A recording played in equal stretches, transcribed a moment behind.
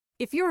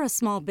If you're a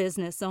small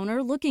business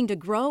owner looking to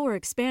grow or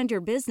expand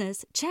your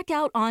business, check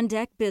out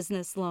OnDeck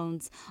Business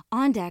Loans.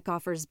 OnDeck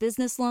offers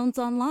business loans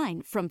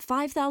online from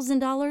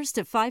 $5,000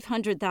 to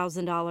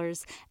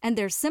 $500,000, and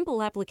their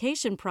simple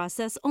application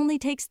process only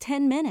takes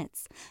 10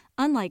 minutes.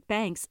 Unlike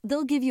banks,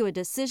 they'll give you a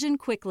decision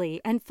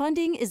quickly, and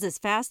funding is as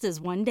fast as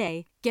one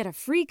day. Get a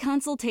free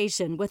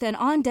consultation with an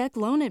OnDeck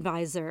loan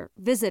advisor.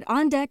 Visit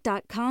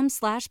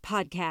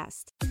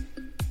ondeck.com/podcast.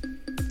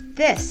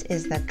 This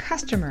is the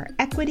Customer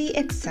Equity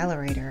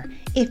Accelerator.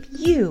 If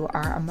you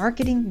are a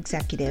marketing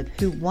executive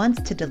who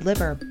wants to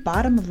deliver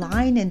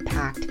bottom-line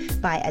impact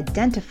by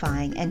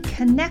identifying and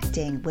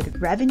connecting with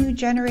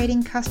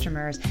revenue-generating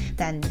customers,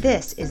 then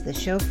this is the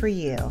show for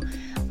you.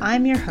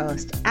 I'm your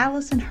host,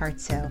 Allison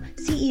Hartsoe,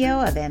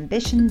 CEO of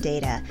Ambition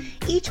Data.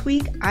 Each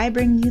week, I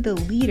bring you the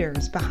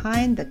leaders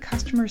behind the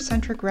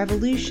customer-centric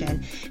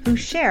revolution who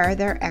share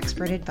their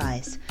expert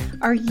advice.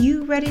 Are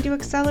you ready to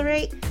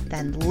accelerate?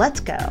 Then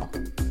let's go.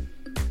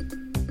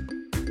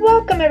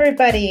 Welcome,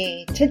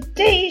 everybody.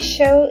 Today's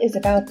show is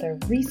about the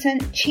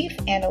recent Chief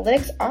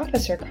Analytics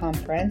Officer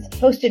Conference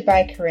hosted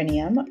by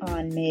Corinium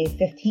on May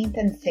 15th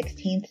and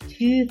 16th,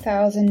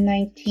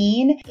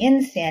 2019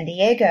 in San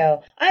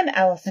Diego. I'm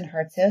Allison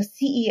Hartsoe,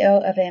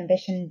 CEO of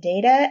Ambition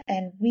Data,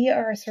 and we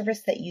are a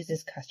service that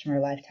uses customer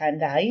lifetime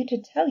value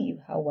to tell you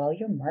how well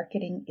your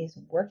marketing is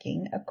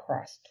working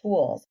across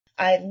tools.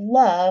 I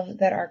love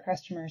that our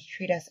customers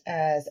treat us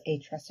as a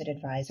trusted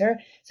advisor,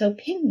 so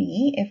ping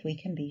me if we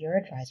can be your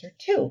advisor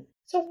too.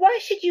 So why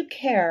should you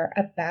care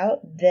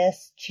about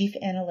this Chief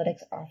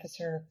Analytics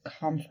Officer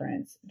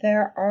Conference?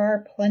 There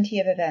are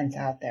plenty of events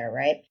out there,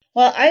 right?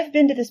 Well, I've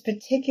been to this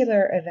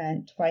particular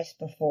event twice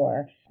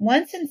before.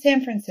 Once in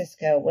San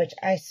Francisco, which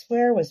I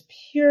swear was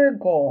pure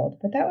gold,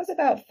 but that was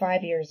about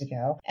 5 years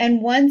ago.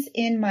 And once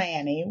in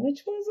Miami,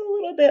 which was a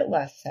little bit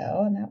less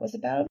so, and that was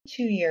about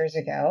 2 years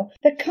ago.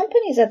 The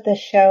companies at this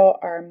show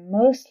are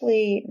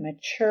mostly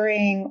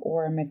maturing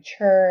or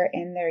mature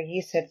in their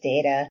use of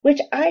data,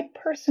 which I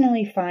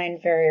personally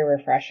find very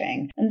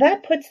refreshing. And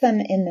that puts them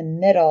in the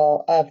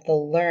middle of the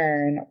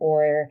learn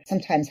or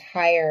sometimes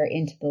higher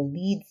into the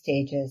lead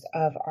stages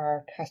of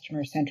our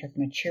customer-centric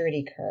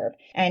maturity curve.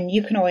 And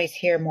you can always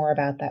hear more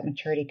about that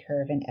maturity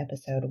curve in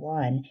episode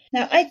 1.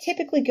 Now, I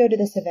typically go to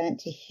this event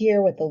to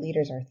hear what the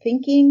leaders are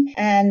thinking,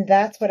 and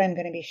that's what I'm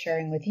going to be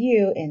sharing with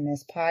you in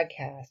this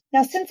podcast.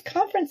 Now, since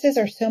conferences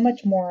are so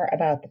much more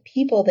about the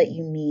people that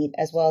you meet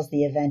as well as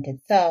the event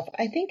itself,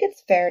 I think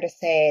it's fair to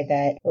say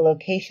that the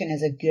location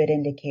is a good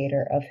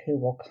indicator of who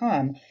will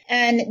come.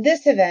 And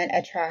this event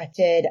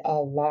attracted a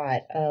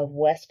lot of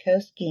West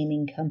Coast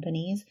gaming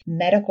companies,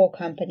 medical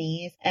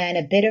companies, and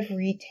a bit of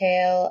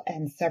retail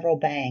and several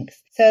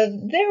banks. So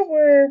there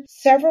were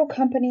several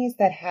companies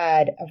that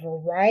had a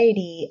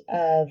variety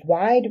of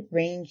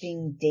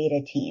wide-ranging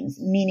data teams,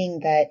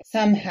 meaning that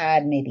some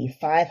had maybe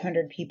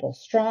 500 people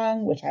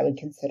strong, which I would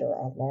consider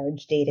a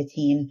large data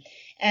team,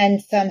 and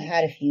some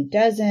had a few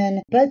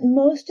dozen, but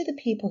most of the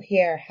people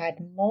here had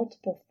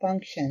multiple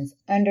functions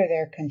under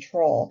their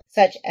control,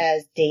 such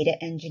as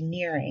data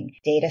engineering,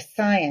 data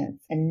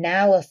science,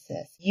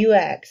 analysis,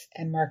 UX,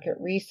 and market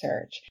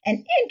research.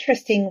 And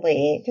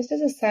interestingly, just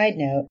as a side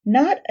note,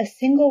 not a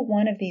single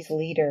one of these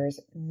leaders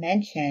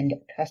mentioned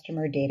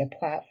customer data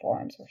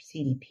platforms or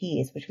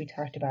CDPs, which we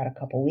talked about a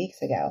couple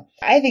weeks ago.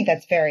 I think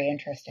that's very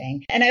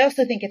interesting. And I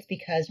also think it's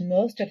because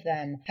most of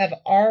them have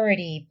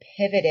already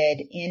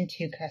pivoted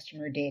into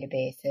customer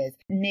databases.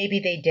 Maybe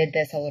they did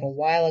this a little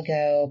while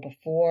ago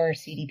before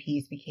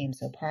CDPs became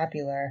so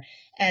popular,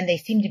 and they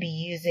seem to be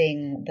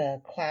using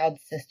the cloud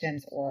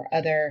systems or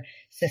other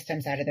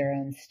systems out of their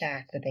own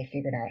stack that they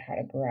figured out how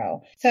to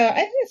grow. So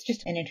I think it's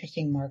just an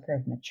interesting marker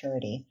of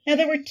maturity. Now,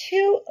 there were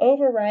two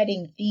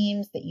overriding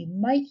themes that you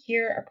might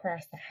hear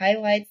across the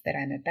highlights that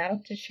I'm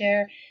about to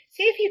share.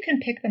 See if you can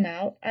pick them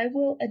out. I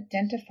will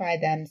identify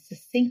them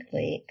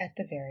succinctly at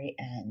the very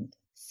end.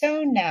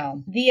 So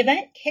now, the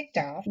event kicked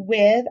off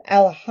with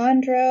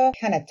Alejandro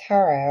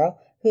Canataro,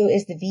 who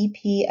is the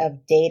VP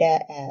of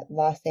Data at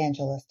Los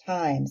Angeles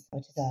Times,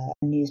 which is a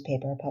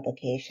newspaper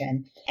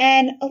publication.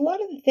 And a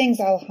lot of the things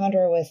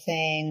Alejandro was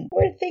saying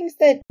were things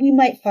that we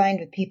might find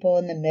with people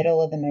in the middle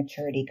of the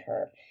maturity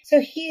curve. So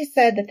he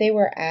said that they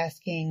were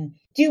asking,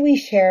 do we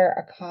share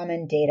a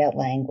common data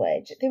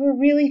language? They were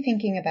really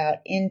thinking about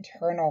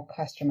internal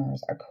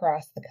customers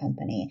across the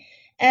company.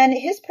 And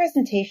his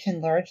presentation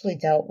largely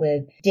dealt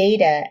with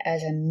data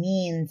as a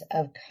means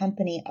of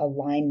company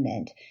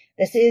alignment.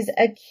 This is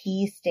a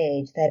key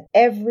stage that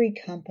every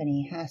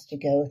company has to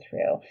go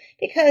through,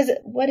 because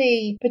what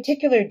a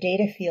particular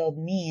data field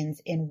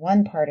means in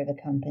one part of the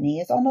company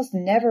is almost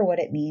never what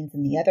it means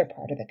in the other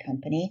part of the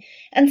company.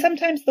 And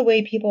sometimes the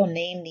way people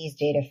name these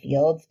data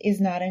fields is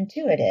not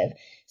intuitive.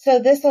 So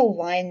this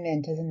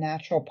alignment is a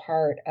natural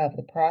part of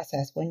the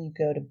process when you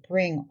go to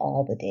bring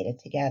all the data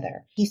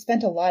together. He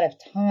spent a lot of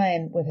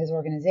time with his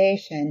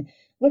organization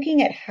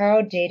looking at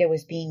how data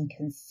was being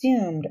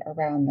consumed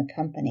around the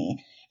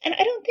company. And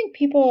I don't think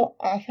people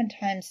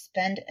oftentimes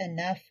spend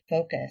enough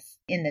focus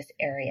in this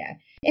area.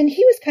 And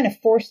he was kind of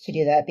forced to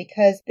do that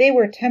because they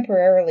were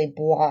temporarily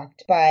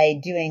blocked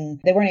by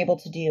they weren't able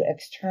to do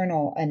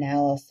external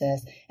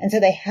analysis. And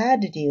so they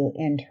had to do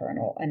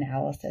internal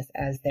analysis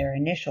as their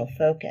initial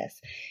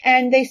focus.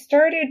 And they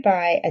started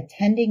by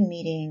attending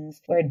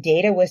meetings where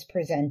data was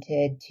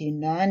presented to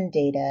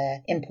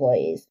non-data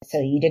employees. So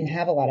you didn't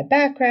have a lot of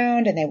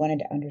background and they wanted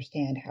to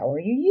understand how are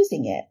you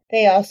using it.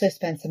 They also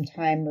spent some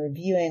time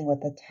reviewing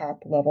what the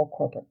top level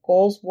corporate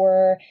goals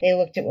were. They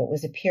looked at what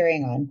was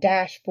appearing on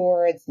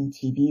dashboards and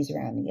TVs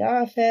around the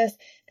office.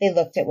 They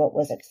looked at what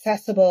was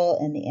accessible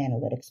in the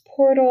analytics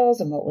portals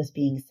and what was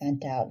being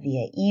sent out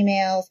via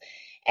emails.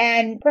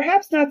 And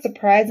perhaps not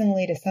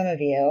surprisingly to some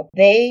of you,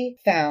 they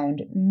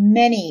found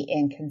many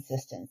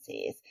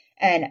inconsistencies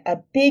and a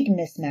big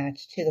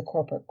mismatch to the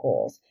corporate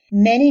goals.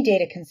 Many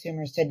data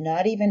consumers did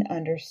not even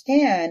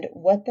understand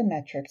what the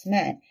metrics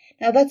meant.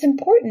 Now that's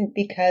important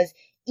because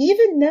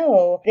even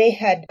though they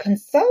had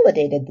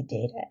consolidated the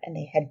data and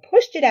they had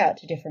pushed it out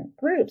to different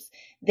groups,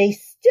 they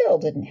still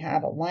didn't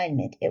have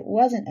alignment. It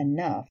wasn't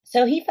enough.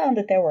 So he found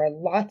that there were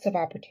lots of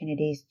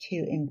opportunities to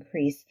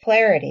increase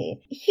clarity.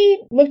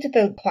 He looked at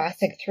the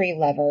classic 3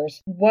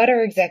 levers. What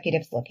are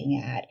executives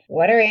looking at?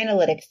 What are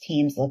analytics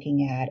teams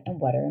looking at? And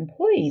what are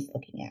employees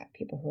looking at?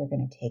 People who are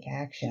going to take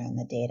action on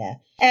the data.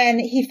 And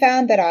he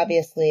found that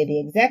obviously the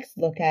execs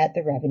look at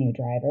the revenue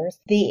drivers.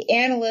 The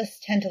analysts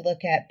tend to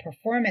look at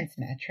performance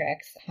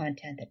metrics,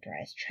 content that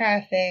drives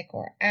traffic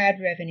or ad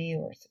revenue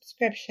or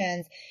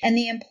subscriptions. And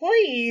the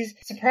employees,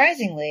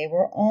 surprisingly,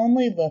 were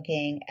only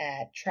looking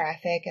at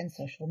traffic and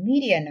social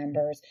media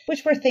numbers,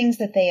 which were things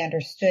that they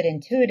understood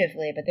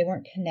intuitively, but they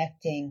weren't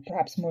connecting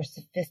perhaps more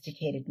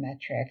sophisticated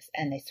metrics.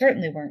 And they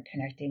certainly weren't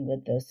connecting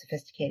with those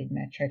sophisticated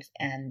metrics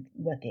and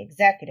what the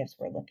executives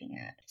were looking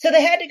at. So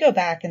they had to go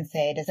back and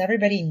say, does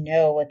everybody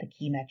know what the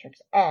key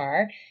metrics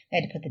are?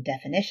 They had to put the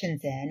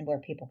definitions in where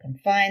people can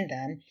find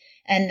them.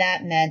 And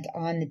that meant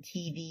on the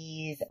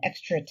TVs,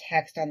 extra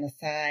text on the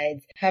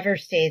sides, hover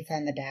states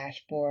on the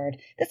dashboard.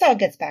 This all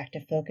gets back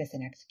to focus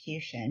and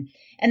execution.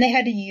 And they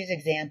had to use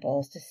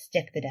examples to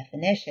stick the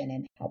definition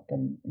and help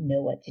them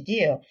know what to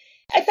do.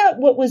 I thought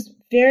what was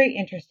very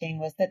interesting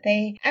was that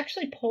they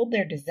actually pulled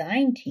their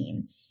design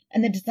team.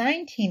 And the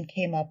design team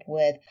came up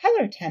with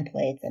color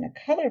templates and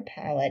a color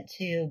palette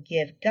to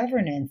give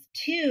governance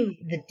to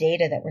the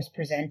data that was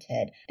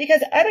presented.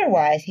 Because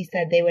otherwise, he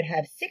said, they would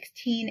have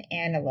 16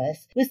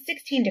 analysts with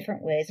 16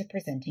 different ways of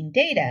presenting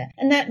data.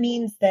 And that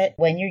means that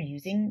when you're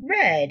using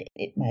red,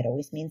 it might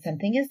always mean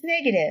something is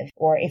negative.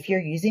 Or if you're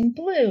using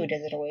blue,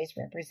 does it always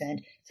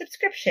represent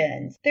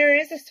subscriptions? There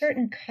is a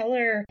certain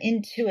color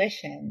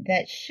intuition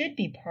that should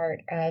be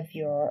part of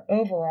your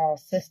overall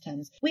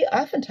systems. We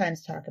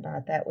oftentimes talk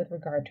about that with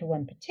regard to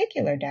one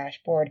particular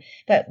dashboard,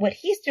 but what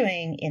he's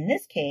doing in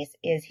this case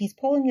is he's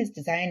pulling his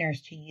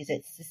designers to use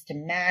it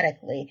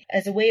systematically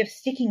as a way of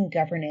sticking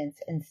governance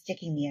and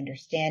sticking the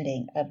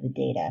understanding of the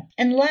data.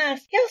 And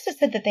last, he also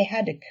said that they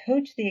had to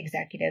coach the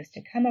executives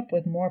to come up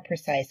with more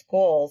precise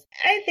goals.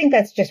 I think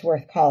that's just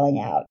worth calling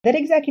out, that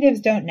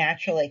executives don't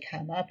naturally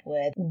come up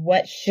with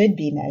what should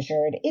be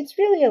measured. It's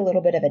really a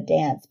little bit of a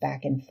dance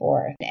back and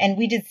forth. And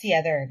we did see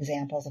other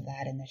examples of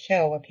that in the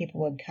show where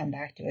people would come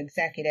back to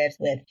executives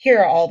with, here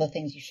are all the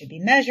things you should be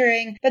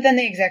measuring, but then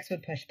the execs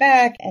would push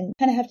back and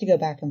kind of have to go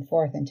back and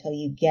forth until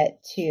you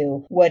get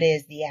to what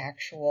is the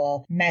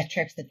actual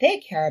metrics that they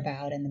care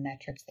about and the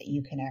metrics that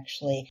you can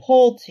actually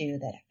pull to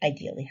that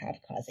ideally have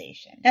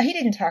causation. Now, he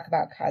didn't talk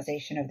about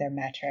causation of their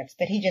metrics,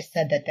 but he just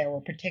said that there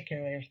were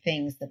particular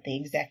things that the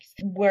execs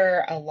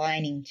were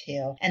aligning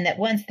to, and that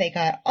once they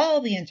got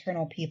all the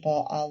internal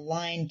people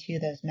aligned to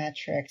those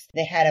metrics,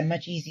 they had a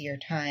much easier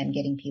time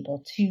getting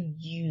people to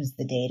use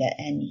the data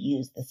and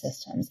use the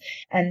systems.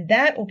 And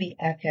that will be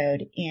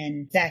echoed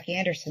in Zach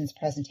Anderson's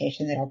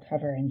presentation that I'll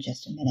cover in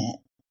just a minute.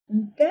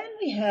 And then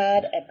we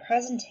had a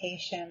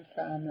presentation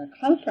from the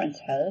conference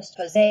host,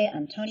 Jose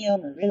Antonio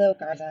Murillo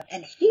Garza,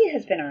 and he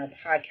has been on our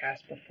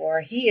podcast before.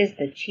 He is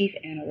the Chief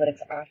Analytics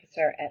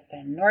Officer at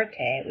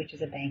Banorte, which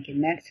is a bank in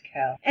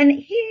Mexico. And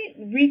he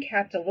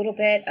recapped a little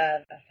bit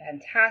of a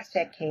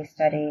fantastic case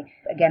study,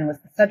 again, was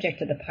the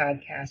subject of the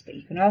podcast, but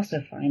you can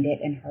also find it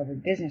in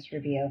Harvard Business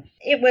Review.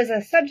 It was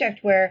a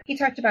subject where he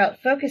talked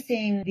about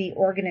focusing the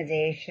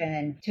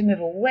organization to move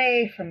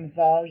away from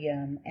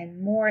volume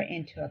and more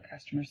into a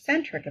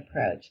customer-centric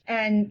approach.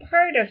 And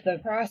part of the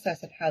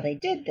process of how they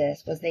did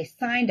this was they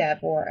signed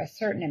up for a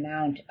certain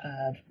amount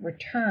of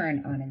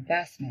return on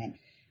investment.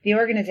 the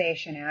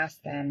organization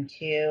asked them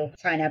to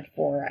sign up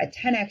for a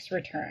 10x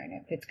return.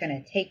 If it's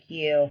going to take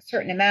you a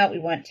certain amount, we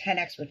want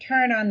 10x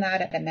return on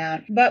that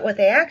amount. But what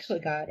they actually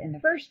got in the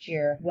first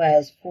year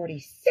was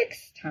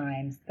 46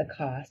 times the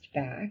cost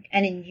back.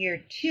 And in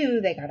year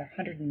 2, they got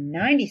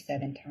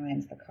 197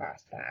 times the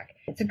cost back.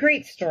 It's a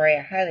great story.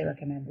 I highly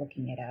recommend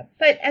looking it up.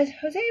 But as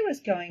Jose was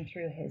going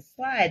through his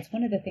slides,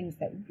 one of the things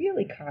that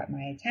really caught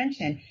my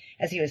attention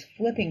as he was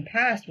flipping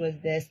past was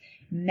this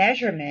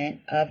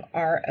measurement of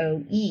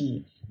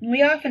ROE.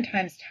 We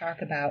oftentimes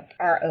talk about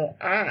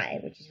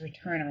ROI, which is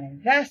return on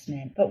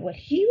investment, but what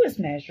he was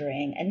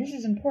measuring, and this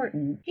is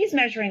important, he's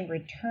measuring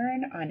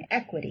return on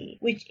equity,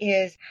 which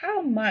is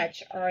how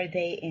much are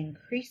they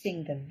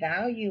increasing the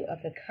value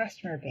of the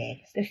customer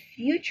base, the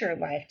future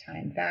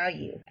lifetime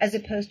value, as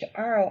opposed to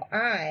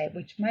ROI,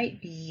 which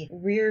might be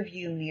rear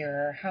view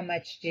mirror, how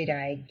much did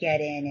I get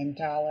in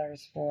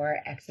dollars for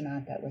X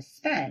amount that was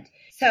spent.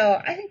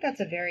 So I think that's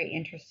a very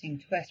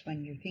interesting twist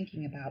when you're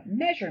thinking about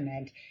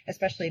measurement,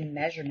 especially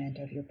measurement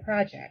of your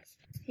projects.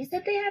 He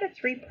said they had a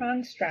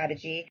 3-pronged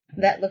strategy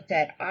that looked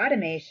at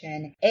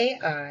automation,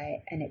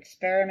 AI, and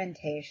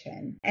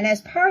experimentation. And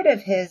as part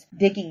of his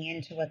digging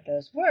into what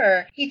those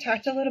were, he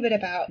talked a little bit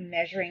about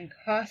measuring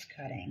cost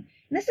cutting.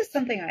 And this is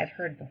something I've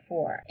heard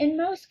before. In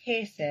most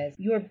cases,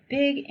 your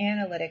big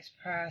analytics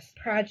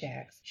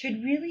projects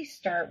should really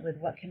start with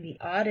what can be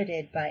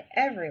audited by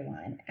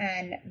everyone,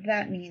 and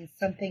that means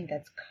something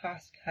that's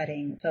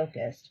cost-cutting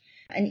focused.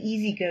 An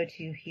easy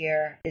go-to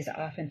here is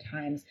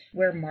oftentimes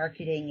where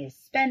marketing is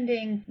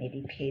spending,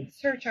 maybe paid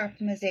search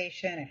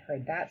optimization. I've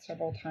heard that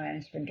several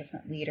times from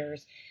different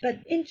leaders. But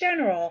in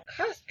general,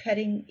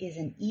 cost-cutting is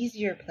an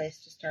easier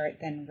place to start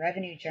than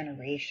revenue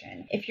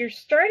generation. If you're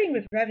starting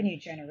with revenue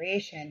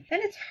generation, then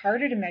it's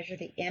harder to measure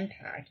the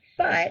impact.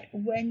 But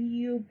when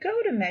you go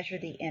to measure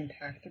the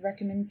impact, the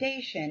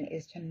recommendation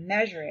is to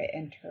measure it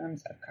in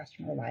terms of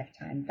customer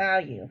lifetime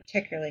value,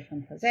 particularly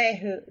from Jose,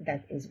 who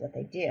that is what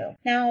they do.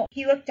 Now,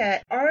 he looked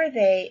at, are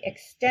they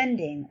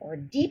extending or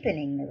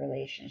deepening the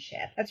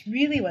relationship? That's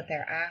really what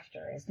they're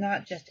after, is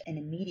not just an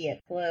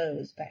immediate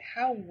close, but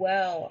how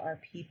well are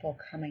people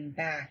coming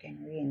back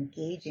and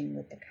re-engaging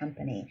with the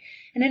company?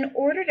 And in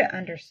order to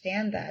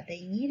understand that,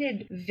 they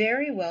needed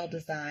very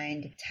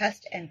well-designed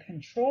test and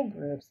control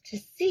groups to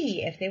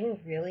see if they were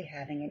really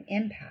having an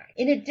impact.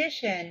 In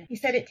addition, he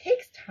said it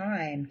takes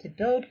time to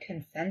build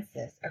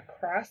consensus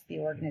across the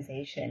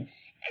organization.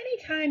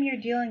 Anytime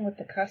you're dealing with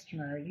the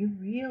customer, you're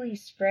really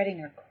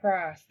spreading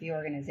across the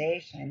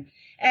organization,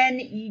 and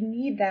you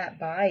need that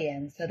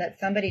buy-in so that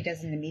somebody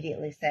doesn't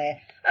immediately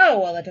say, oh,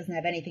 well, it doesn't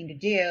have anything to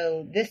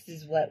do. This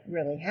is what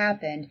really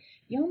happened.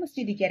 You almost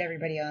need to get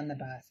everybody on the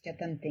bus, get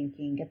them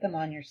thinking, get them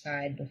on your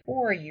side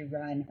before you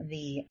run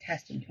the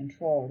test and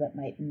control that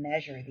might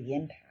measure the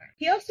impact.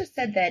 He also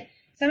said that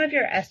some of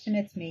your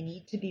estimates may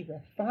need to be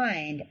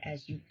refined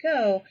as you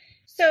go,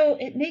 so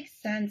it makes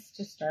sense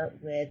to start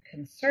with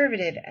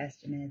conservative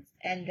estimates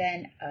and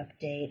then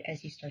update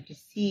as you start to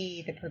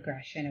see the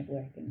progression of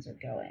where things are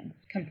going.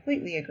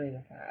 Completely agree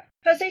with that.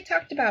 Jose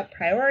talked about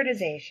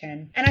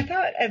prioritization, and I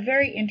thought a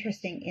very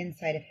interesting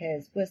insight of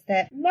his was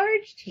that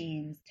large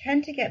teams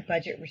tend to get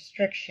budget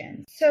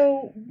restrictions.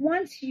 So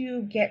once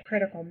you get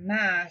critical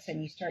mass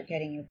and you start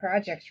getting your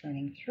projects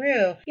running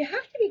through, you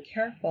have to be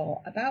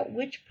careful about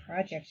which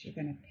projects you're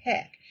going to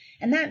pick.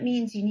 And that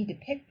means you need to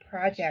pick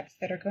projects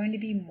that are going to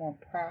be more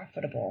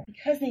profitable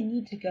because they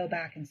need to go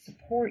back and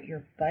support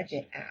your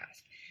budget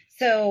ask.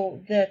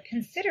 So the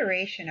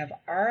consideration of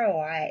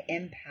ROI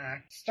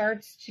impact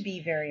starts to be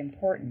very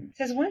important. It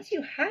says once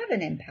you have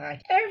an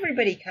impact,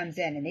 everybody comes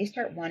in and they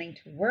start wanting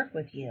to work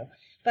with you.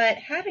 But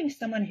having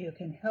someone who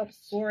can help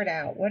sort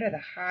out what are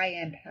the high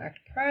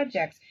impact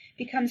projects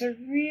becomes a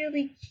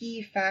really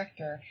key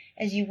factor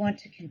as you want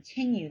to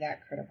continue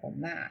that critical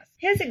mass.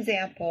 His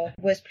example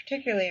was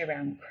particularly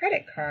around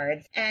credit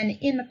cards, and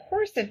in the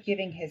course of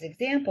giving his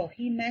example,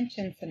 he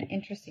mentioned some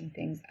interesting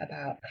things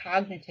about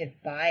cognitive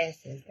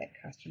biases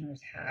that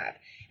customers have.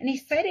 And he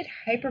cited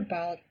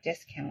hyperbolic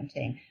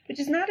discounting, which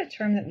is not a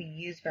term that we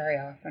use very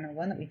often or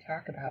one that we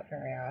talk about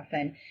very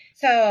often.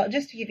 So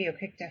just to give you a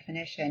quick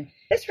definition,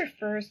 this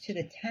refers to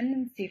the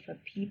tendency for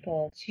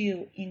people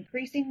to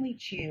increasingly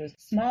choose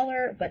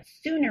smaller but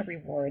sooner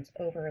rewards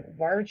over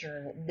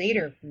larger,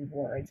 later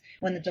rewards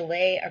when the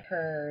delay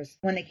occurs,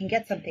 when they can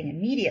get something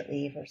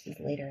immediately versus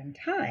later in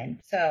time.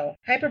 So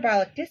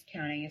hyperbolic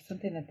discounting is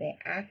something that they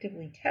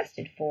actively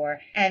tested for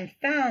and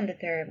found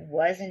that there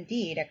was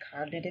indeed a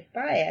cognitive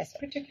bias,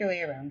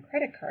 particularly around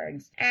credit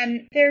cards.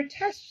 And their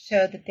tests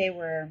showed that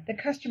the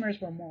customers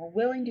were more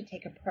willing to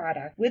take a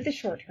product with the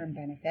short-term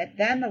benefit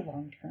than the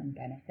long-term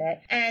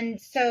benefit. And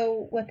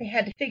so what they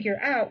had to figure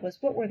out was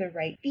what were the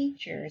right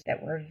features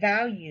that were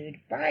valued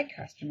by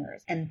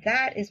customers. And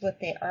that is what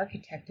they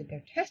architected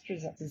their test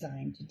results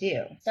designed to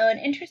do. So an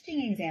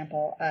interesting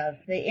example of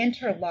the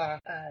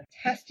interlock of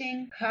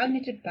testing,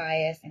 cognitive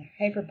bias, and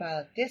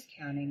hyperbolic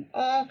discounting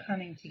all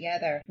coming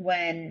together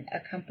when a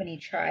company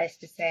tries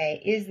to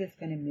say, is this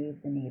going to move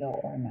the needle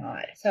or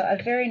not? So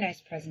a very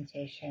nice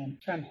presentation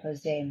from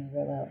Jose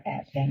Murillo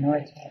at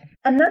Banorte.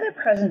 Another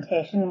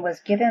presentation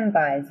was given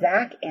by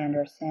Zach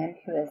Anderson,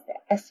 who is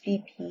the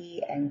SVP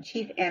and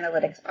Chief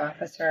Analytics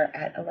Officer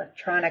at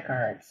Electronic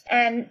Arts.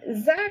 And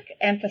Zach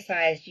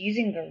emphasized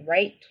using the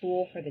right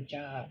tool for the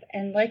job.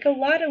 And like a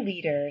lot of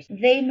leaders,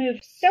 they move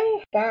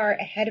so far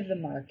ahead of the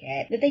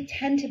market that they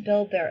tend to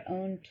build their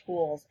own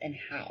tools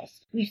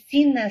in-house. We've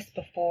seen this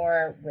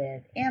before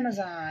with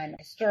Amazon,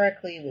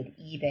 historically with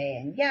eBay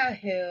and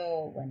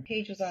Yahoo, when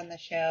Paige was on the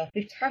show.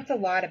 We've talked a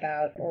lot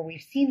about, or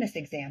we've seen this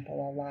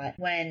example a lot,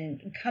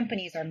 when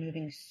companies are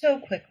moving so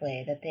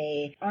quickly that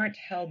they aren't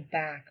held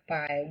back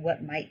by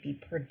what might be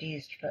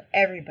produced for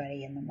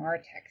everybody in the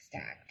MarTech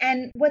stack.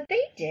 And what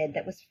they did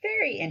that was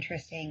very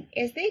interesting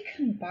is they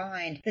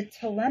combined the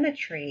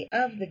telemetry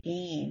of the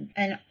game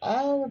and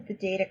all of the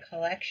data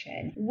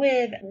collection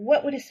with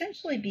what would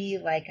essentially be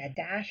like a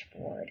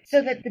dashboard,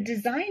 so that the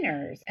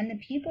designers and the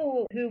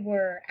people who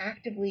were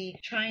actively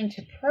trying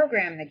to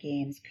program the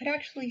games could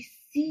actually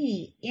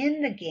see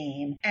in the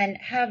game and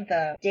have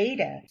the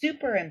data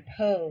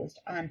superimposed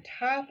on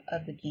top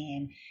of the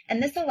game.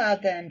 And this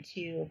allowed them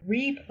to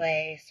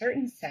replay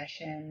certain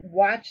sessions,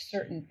 watch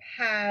certain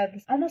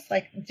paths, almost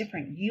like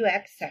different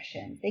UX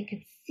sessions. They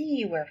could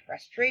see where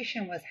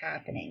frustration was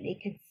happening. They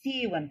could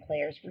see when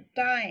players were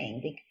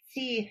dying. They could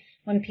see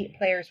when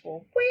players were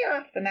way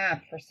off the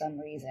map for some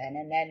reason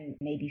and then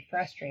maybe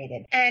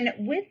frustrated. And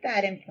with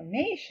that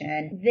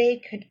information, they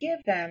could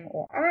give them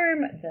or arm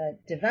the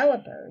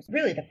developers,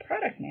 really the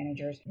product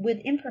managers, with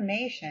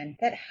information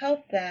that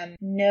helped them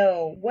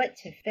know what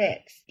to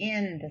fix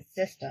in the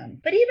system.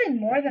 But even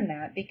more than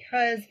that,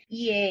 because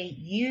EA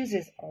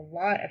uses a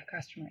lot of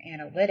customer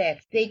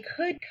analytics, they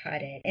could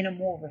cut it in a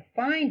more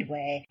refined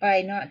way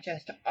by not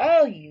just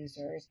all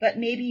users, but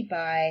maybe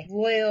by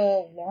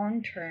loyal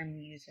long-term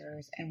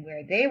users and where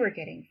they were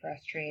getting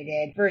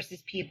frustrated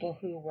versus people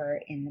who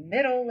were in the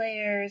middle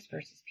layers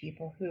versus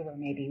people who were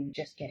maybe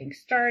just getting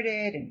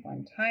started and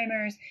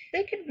one-timers.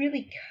 They could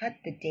really cut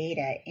the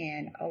data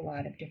in a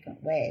lot of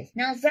different ways.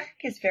 Now, Zach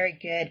is very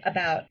good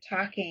about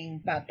talking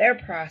about their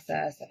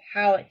process of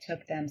how it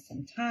took them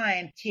some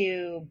time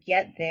to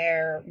get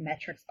their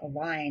metrics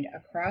aligned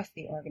across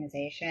the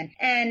organization.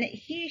 And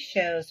he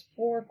shows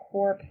 4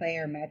 core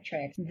player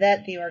metrics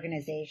that the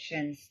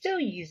organization still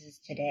uses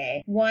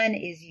today. 1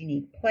 is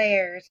unique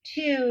players.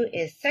 2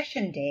 is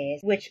session days,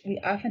 which we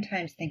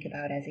oftentimes think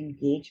about as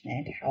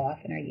engagement. How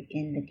often are you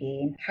in the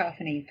game? How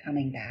often are you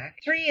coming back?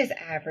 3 is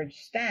average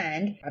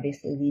spend,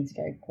 obviously leads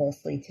very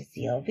closely to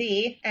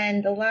CLV.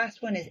 And the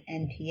last one is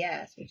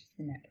NPS, which is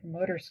the Net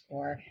Promoter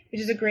Score,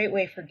 which is a great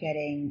way for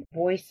getting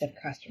voice of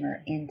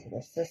customer into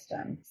the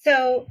system.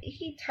 So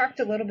he talked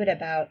a little bit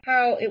about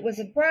how it was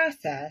a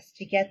process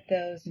to get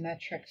those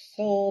metrics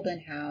sold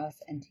in-house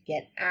and to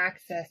get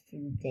access to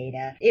the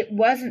data. It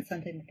wasn't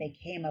something that they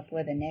came up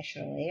with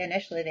initially.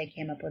 Initially, they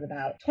came up with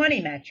about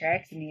 20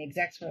 metrics, and the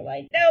execs were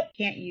like, nope,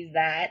 can't use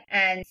that.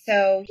 And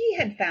so he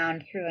had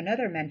found through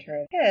another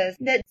mentor of his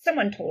that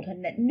someone told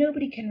him that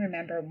nobody can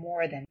remember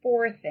more than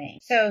 4 things.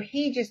 So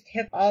he just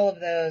took all of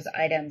those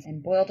items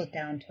and boiled it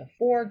down to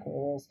 4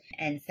 goals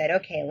and said,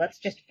 okay, let's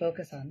just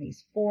focus on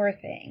these 4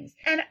 things.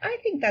 And I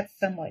think that's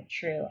somewhat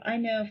true. I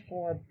know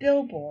for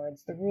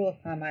billboards, the rule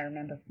of thumb I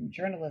remember from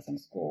journalism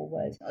school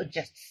was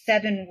just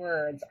 7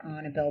 words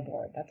on a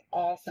billboard. That's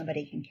all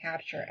somebody can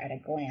capture at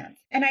a glance.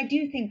 And I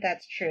do think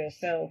that's true.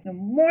 So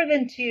more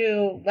than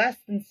 2, less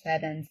than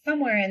 7,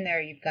 somewhere in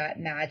there you've got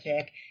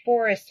magic.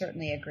 4 is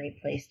certainly a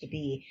great place to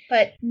be.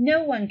 But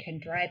no one can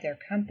drive their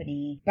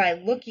company by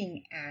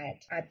looking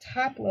at a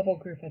top-level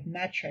group of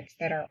metrics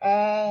that are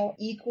all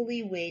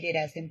equally weighted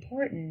as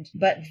important,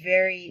 but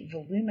very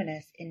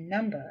voluminous in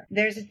number.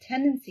 There's a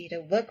tendency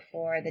to look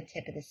for the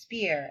tip of the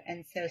spear.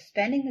 And so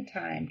spending the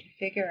time to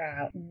figure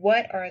out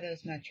what are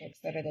those metrics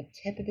that are the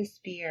tip of the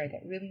spear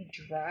that really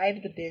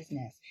drive the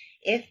business.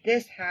 If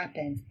this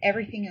happens,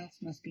 everything else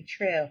must be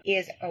true,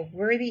 is a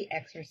worthy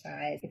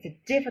exercise. It's a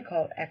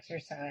difficult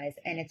exercise,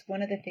 and it's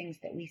one of the things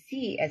that we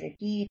see as a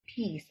key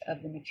piece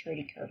of the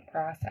maturity curve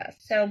process.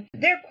 So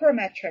their core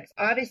metrics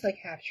obviously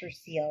capture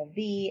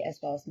CLV as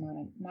well as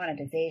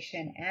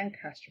monetization and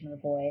customer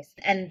voice,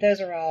 and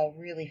those are all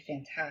really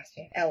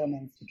fantastic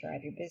elements to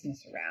drive your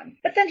business around.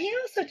 But then he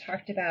also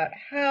talked about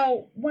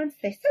how once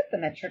they set the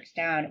metrics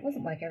down, it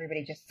wasn't like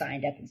everybody just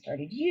signed up and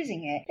started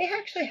using it. They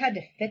actually had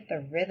to fit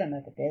the rhythm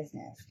of the business.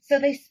 So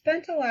they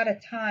spent a lot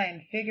of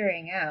time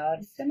figuring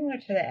out, similar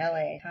to the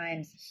LA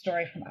Times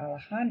story from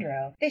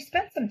Alejandro, they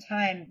spent some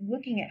time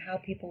looking at how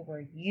people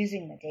were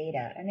using the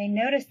data, and they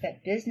noticed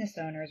that business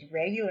owners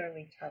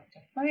regularly talked to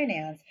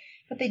finance,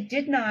 but they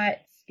did not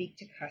speak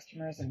to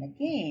customers in the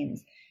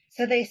games.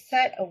 So they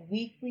set a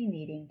weekly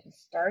meeting to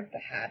start the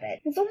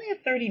habit. It's only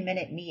a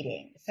 30-minute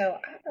meeting, so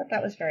I thought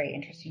that was very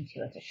interesting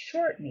too. It's a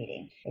short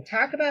meeting. They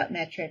talk about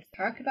metrics,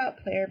 talk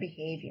about player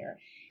behavior,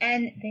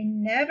 and they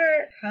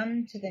never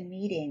come to the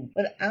meeting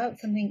without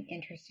something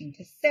interesting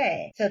to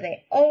say. So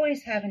they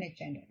always have an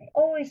agenda. They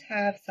always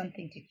have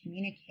something to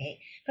communicate,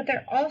 but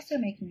they're also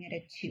making it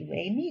a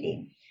two-way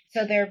meeting.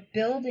 So they're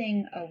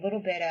building a little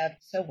bit of,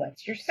 so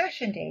what's your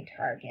session day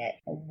target?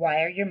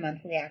 Why are your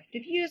monthly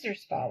active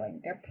users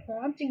falling? They're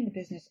prompting the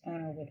business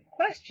owner with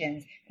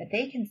questions that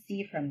they can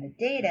see from the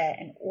data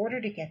in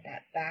order to get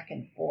that back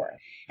and forth.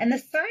 And the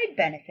side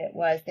benefit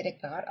was that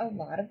it got a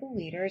lot of the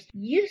leaders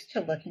used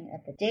to looking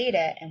at the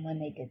data, and when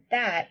they did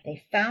that,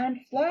 they found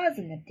flaws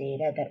in the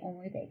data that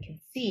only they could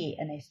see,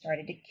 and they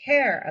started to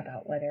care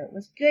about whether it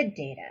was good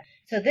data.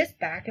 So this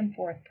back and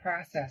forth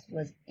process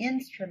was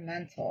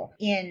instrumental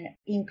in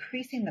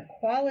increasing the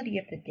quality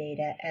of the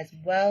data as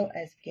well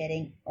as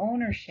getting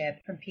ownership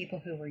from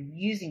people who were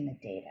using the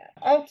data.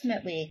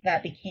 Ultimately,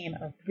 that became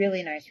a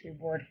really nice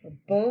reward for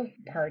both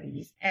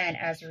parties, and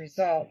as a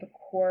result, the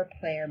core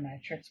player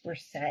metrics were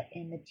set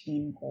in the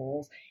team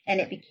goals, and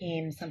it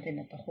became something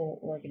that the whole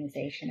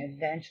organization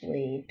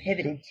eventually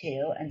pivoted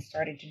to and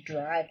started to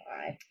drive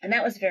by. And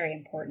that was very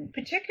important,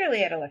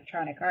 particularly at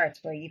Electronic Arts,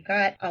 where you've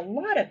got a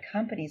lot of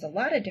companies, a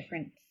lot of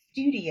different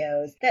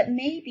studios that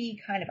may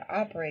be kind of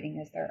operating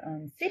as their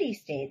own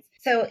city-states.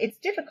 So it's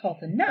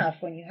difficult enough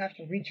when you have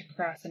to reach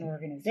across an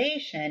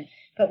organization,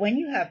 but when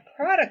you have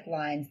product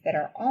lines that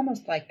are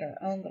almost like their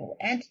own little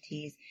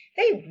entities,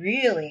 they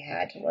really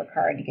had to work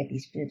hard to get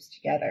these groups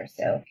together.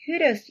 So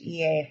kudos to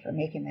EA for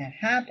making that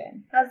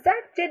happen. Now,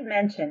 Zach did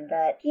mention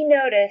that he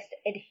noticed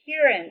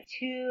adherence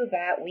to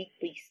that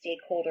weekly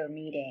stakeholder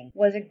meeting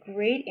was a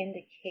great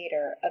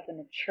indicator of the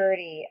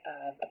maturity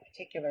of a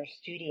particular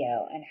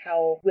studio and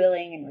how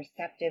willing and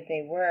receptive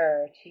they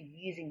were to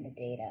using the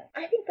data.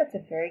 I think that's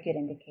a very good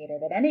indicator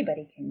that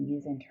anybody can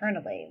use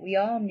internally. We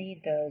all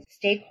need those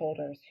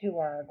stakeholders who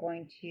are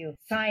going to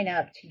sign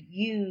up to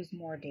use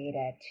more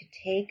data, to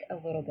take a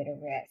little bit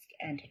of risk,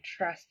 and to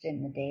trust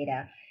in the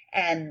data.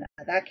 And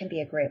that can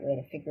be a great way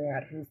to figure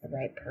out who's the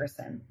right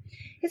person.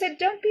 He said,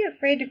 don't be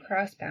afraid to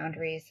cross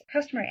boundaries.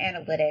 Customer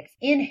analytics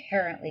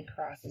inherently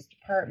crosses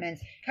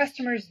departments.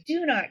 Customers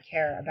do not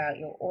care about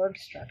your org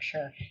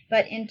structure,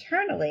 but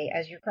internally,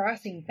 as you're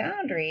crossing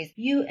boundaries,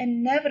 you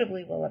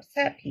inevitably will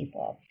upset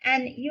people.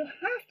 And you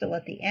have to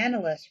let the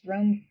analysts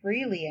roam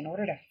freely in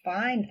order to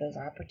find those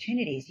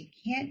opportunities. You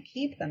can't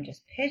keep them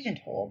just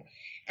pigeonholed.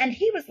 And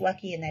he was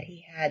lucky in that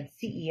he had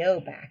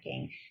CEO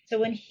backing. So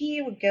when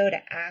he would go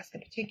to ask a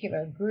particular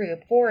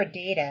group for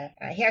data,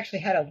 he actually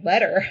had a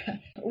letter,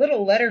 a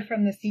little letter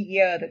from the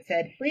CEO that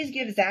said, please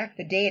give Zach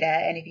the data,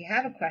 and if you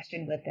have a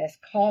question with this,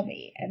 call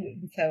me.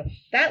 And so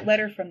that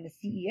letter from the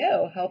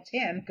CEO helped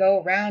him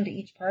go around to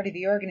each part of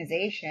the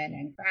organization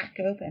and crack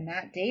open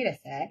that data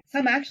set.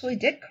 Some actually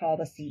did call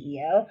the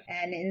CEO,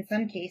 and in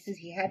some cases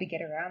he had to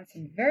get around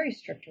some very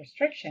strict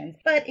restrictions,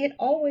 but it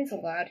always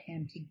allowed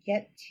him to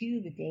get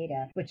to the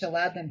data, which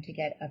allowed them to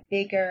get a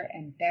bigger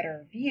and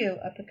better view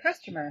of the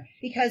customer,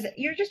 because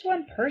you're just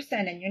one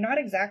person and you're not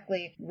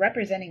exactly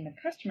representing the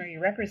customer,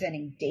 you're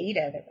representing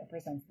data that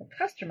represents the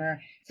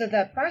customer. So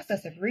the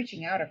process of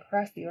reaching out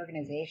across the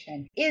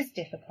organization is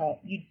difficult.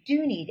 You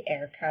do need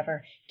air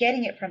cover.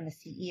 Getting it from the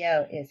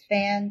CEO is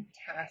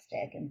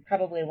fantastic, and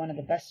probably one of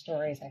the best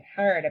stories I've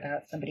heard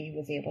about somebody who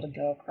was able to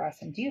go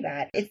across and do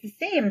that. It's the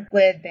same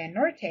with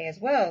Banorte as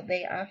well.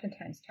 They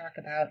oftentimes talk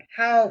about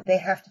how they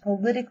have to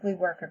politically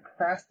work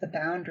across the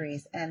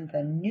boundaries and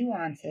the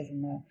nuances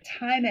and the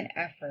time and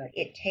effort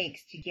it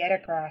takes to get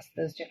across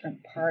those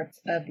different parts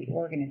of the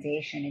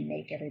organization and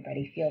make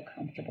everybody feel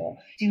comfortable.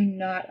 Do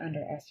not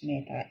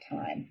underestimate that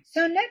time.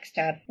 So next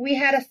up, we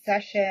had a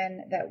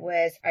session that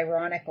was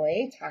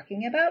ironically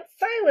talking about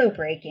silo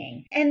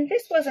breaking. And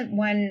this wasn't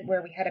one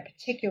where we had a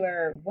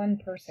particular one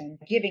person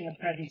giving a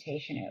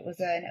presentation. It was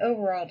an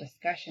overall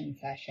discussion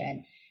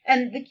session.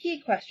 And the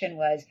key question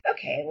was,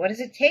 okay, what does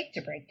it take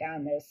to break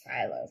down those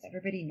silos?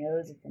 Everybody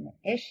knows it's an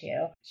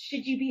issue.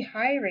 Should you be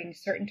hiring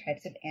certain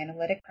types of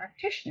analytic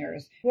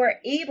practitioners who are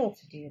able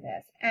to do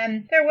this?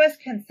 And there was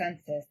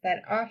consensus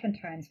that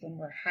oftentimes when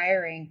we're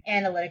hiring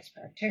analytics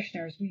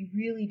practitioners, we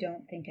really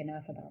don't think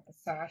enough about the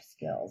soft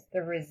skills,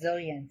 the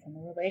resilience, and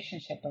the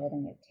relationship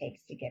building it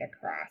takes to get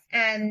across.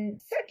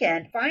 And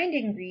second,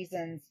 finding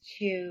reasons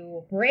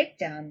to break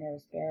down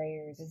those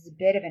barriers is a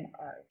bit of an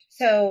art.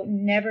 So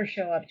never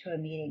show up to a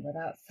meeting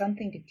without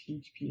something to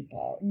teach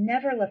people.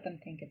 Never let them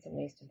think it's a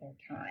waste of their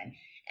time.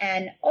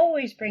 And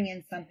always bring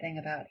in something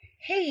about,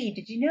 hey,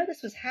 did you know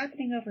this was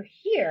happening over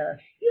here?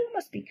 You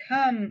almost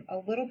become a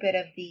little bit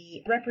of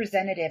the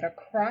representative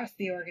across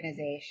the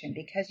organization,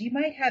 because you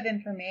might have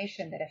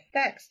information that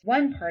affects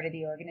one part of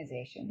the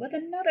organization with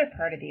another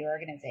part of the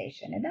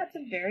organization. And that's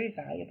a very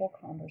valuable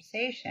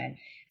conversation.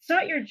 It's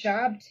not your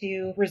job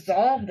to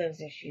resolve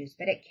those issues,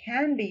 but it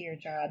can be your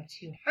job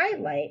to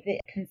highlight the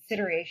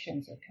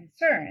considerations or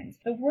concerns.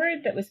 The the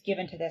word that was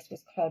given to this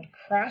was called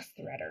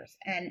cross-threaders.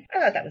 And I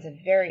thought that was a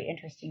very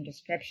interesting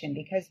description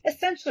because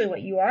essentially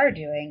what you are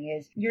doing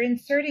is you're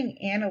inserting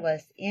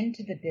analysts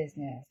into the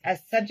business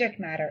as subject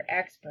matter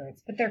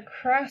experts, but they're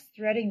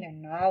cross-threading their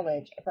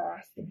knowledge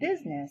across the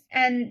business.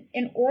 And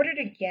in order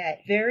to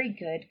get very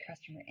good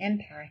customer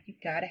impact,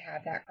 you've got to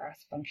have that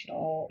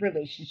cross-functional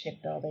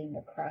relationship building,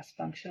 the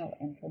cross-functional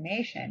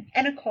information,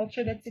 and a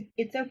culture that's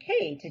it's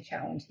okay to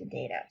challenge the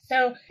data.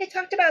 So they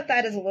talked about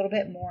that as a little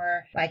bit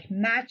more like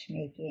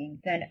matchmaking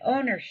than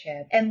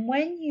ownership. And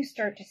when you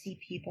start to see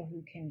people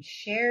who can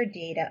share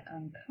data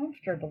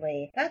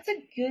uncomfortably, that's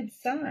a good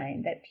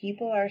sign that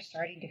people are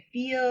starting to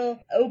feel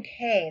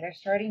okay. They're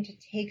starting to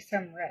take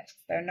some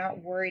risks. They're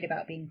not worried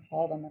about being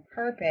called on the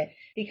carpet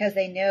because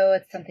they know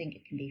it's something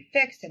that can be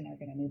fixed and they're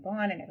going to move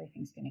on and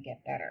everything's going to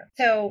get better.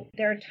 So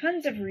there are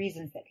tons of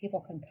reasons that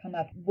people can come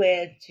up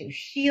with to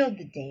shield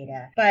the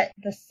data, but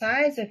the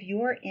size of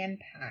your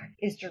impact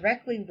is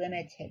directly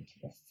limited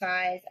to the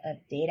size of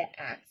data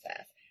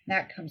access.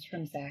 That comes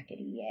from Zach at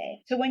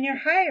EA. So when you're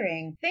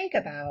hiring, think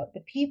about the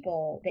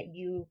people that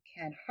you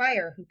can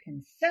hire who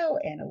can sell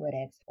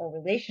analytics or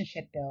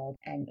relationship build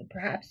and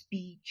perhaps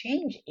be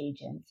change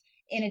agents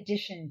in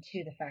addition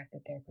to the fact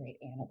that they're great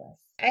analysts.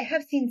 I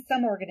have seen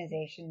some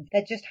organizations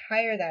that just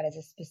hire that as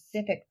a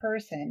specific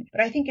person,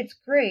 but I think it's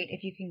great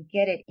if you can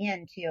get it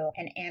into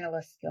an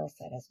analyst skill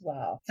set as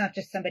well. It's not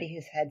just somebody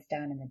whose head's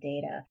down in the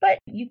data, but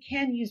you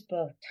can use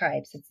both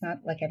types. It's not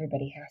like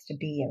everybody has to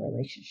be a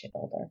relationship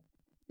builder.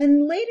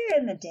 And later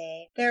in the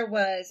day, there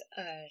was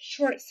a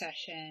short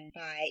session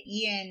by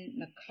Ian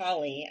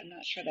McCauley. I'm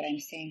not sure that I'm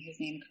saying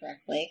his name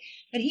correctly,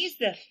 but he's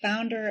the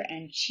founder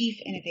and chief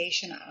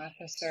innovation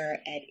officer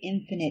at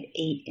Infinite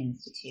 8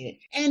 Institute.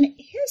 And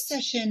his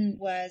session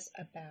was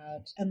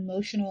about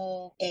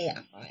emotional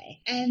AI.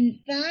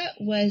 And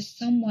that was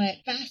somewhat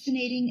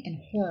fascinating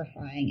and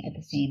horrifying at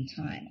the same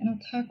time. And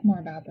I'll talk more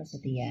about this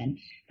at the end.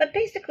 But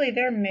basically,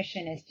 their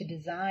mission is to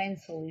design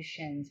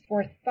solutions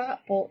for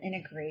thoughtful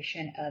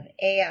integration of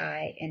AI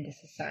into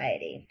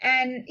society.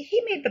 And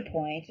he made the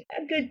point,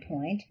 a good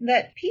point,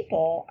 that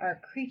people are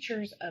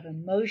creatures of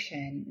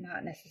emotion,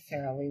 not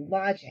necessarily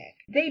logic.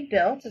 They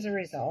built, as a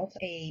result,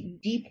 a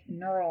deep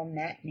neural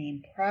net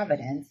named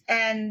Providence,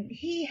 and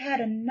he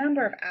had a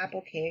number of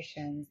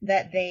applications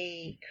that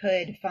they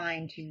could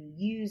find to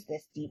use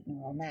this deep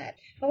neural net.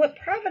 But what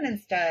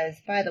Providence does,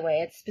 by the way,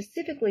 it's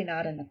specifically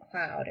not in the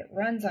cloud. It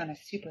runs on a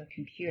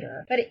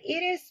supercomputer, but it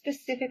is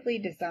specifically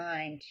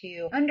designed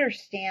to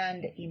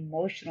understand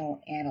emotional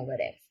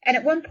analytics. And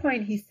at one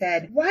point he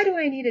said, why do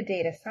I need a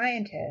data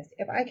scientist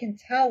if I can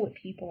tell what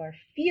people are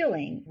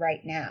feeling right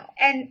now?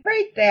 And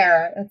right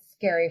there, that's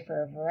scary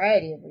for a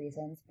variety of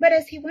reasons. But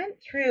as he went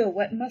through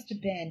what must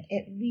have been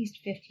at least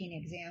 15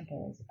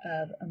 examples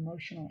of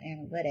emotional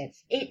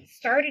analytics, it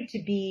started to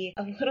be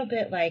a little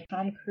bit like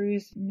Tom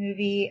Cruise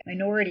movie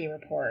Minority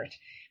Report,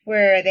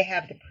 where they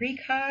have the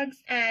precogs,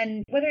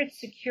 and whether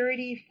it's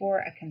security for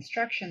a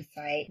construction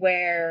site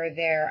where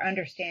they're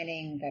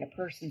understanding that a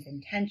person's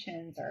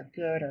intentions are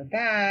good or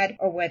bad,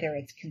 or whether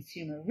it's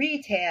consumer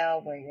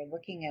retail where you're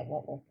looking at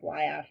what will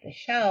fly off the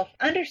shelf,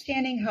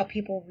 understanding how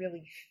people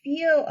really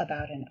feel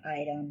about an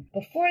item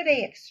before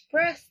they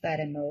express that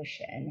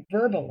emotion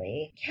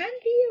verbally can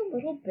be a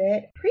little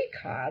bit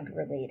precog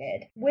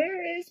related.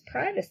 Where is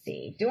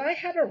privacy? Do I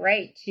have a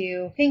right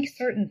to think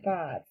certain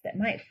thoughts that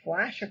might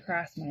flash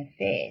across my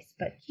face,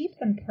 but keep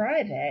them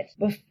private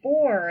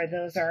before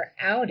those are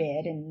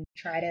outed and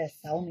try to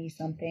sell me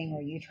something,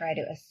 or you try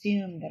to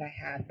assume that I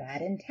have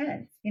bad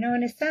intent? You know,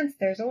 in a sense,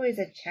 there's always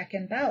a check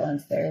and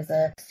balance. There's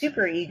a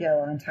super ego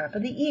on top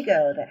of the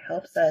ego that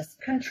helps us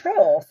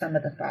control some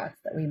of the thoughts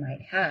that we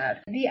might have.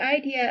 The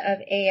idea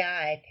of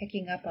AI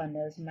picking up on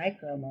those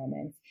micro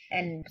moments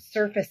and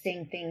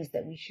surfacing things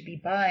that we should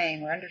be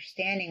buying or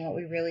understanding what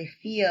we really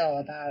feel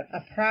about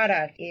a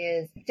product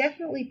is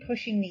definitely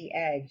pushing the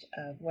edge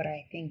of what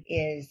I think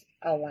is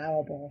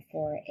allowable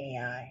for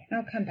AI. And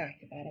I'll come back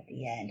to that at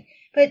the end.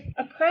 But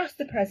across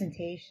the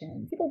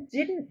presentation, people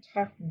didn't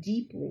talk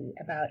deeply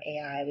about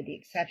AI with the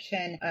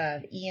exception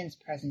of Ian's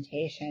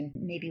presentation,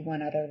 maybe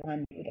one other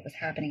one that was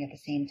happening at the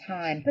same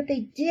time. But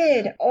they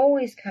did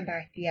always come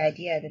back to the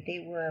idea that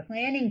they were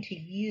planning to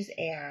use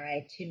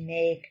AI to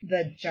make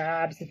the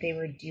jobs that they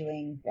were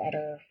doing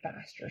better,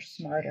 faster,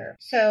 smarter.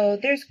 So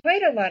there's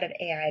quite a lot of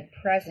AI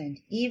present,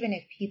 even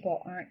if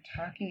people aren't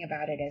talking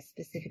about it as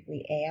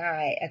specifically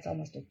AI. It's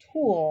almost a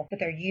tool that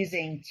they're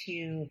using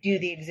to do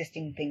the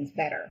existing things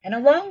better. And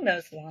along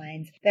those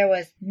lines, there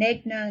was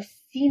Meghna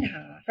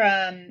Sinha,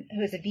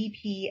 who is a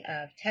VP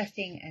of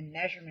Testing and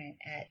Measurement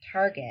at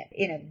Target.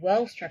 In a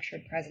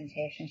well-structured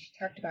presentation, she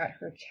talked about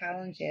her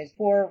challenges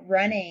for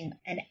running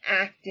an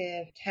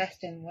active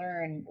test and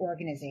learn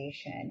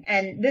organization.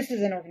 And this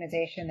is an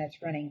organization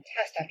that's running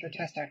test after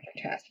test after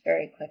test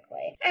very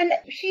quickly. And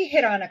she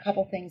hit on a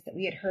couple things that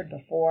we had heard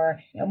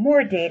before. You know,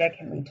 more data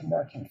can lead to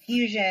more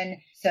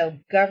confusion. So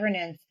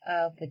governance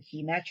of the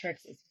key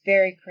metrics is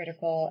very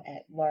critical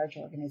at large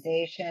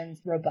organizations.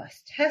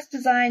 Robust test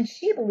design,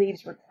 she believes,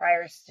 sometimes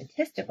requires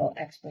statistical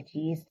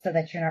expertise so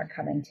that you're not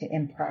coming to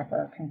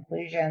improper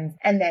conclusions,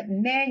 and that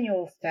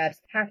manual steps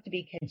have to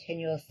be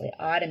continuously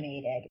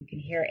automated. You can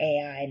hear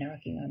AI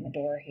knocking on the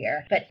door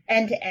here, but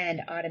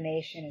end-to-end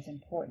automation is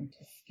important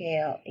to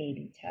scale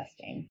A/B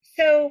testing.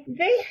 So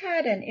they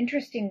had an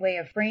interesting way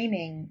of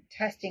framing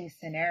testing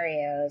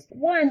scenarios.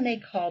 One they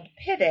called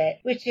pivot,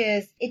 which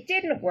is it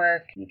didn't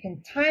work. You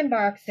can time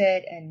box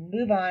it and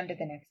move on to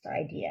the next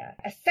idea.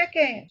 A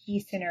second key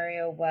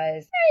scenario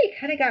was, you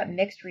kind of got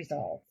mixed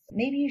results.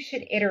 Maybe you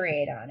should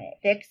iterate on it,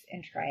 fix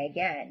and try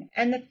again.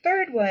 And the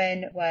third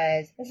one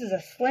was, this is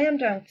a slam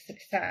dunk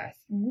success.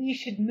 We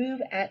should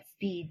move at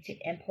speed to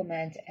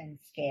implement and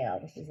scale.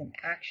 This is an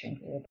action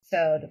group.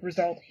 So the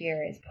result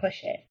here is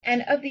push it.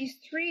 And of these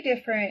three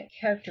different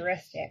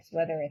characteristics,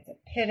 whether it's a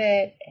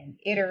pivot, an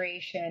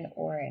iteration,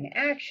 or an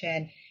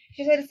action,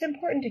 she said it's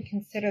important to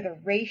consider the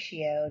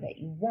ratio that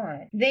you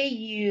want. They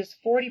use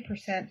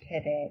 40%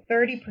 pivot,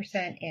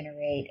 30%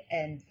 iterate,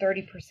 and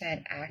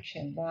 30%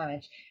 action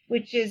launch,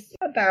 which is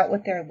about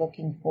what they're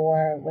looking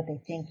for, what they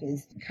think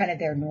is kind of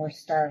their North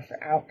Star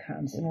for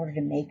outcomes in order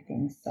to make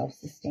things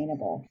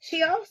self-sustainable.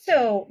 She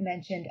also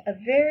mentioned a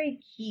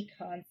very key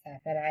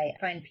concept that I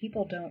find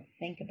people don't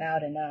think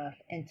about enough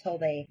until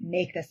they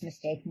make this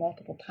mistake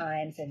multiple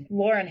times. And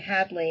Lauren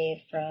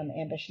Hadley from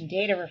Ambition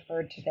Data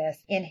referred to this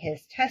in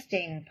his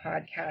testing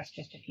podcast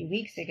just a few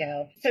weeks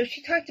ago. So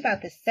she talked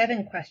about the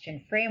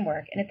 7-question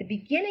framework, and at the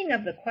beginning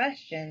of the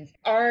questions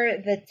are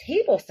the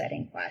table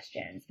setting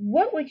questions.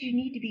 What would you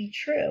need to be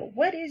true?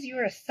 What is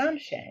your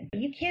assumption?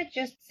 You can't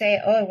just say,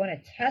 I want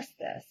to test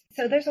this.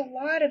 So there's a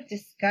lot of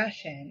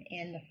discussion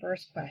in the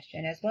first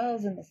question as well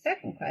as in the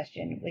second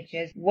question, which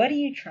is, what are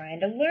you trying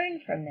to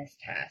learn from this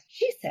test?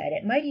 She said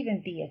it might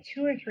even be a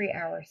 2 or 3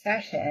 hour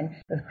session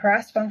with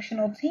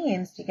cross-functional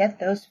teams to get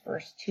those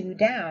first 2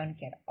 down,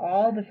 get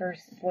all the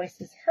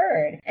voices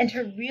heard, and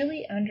to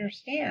really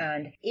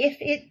understand if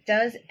it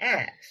does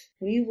X,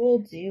 we will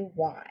do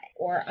Y,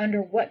 or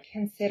under what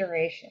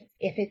considerations.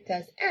 If it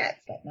does X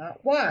but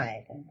not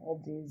Y, then we'll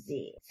do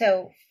Z.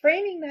 So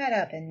framing that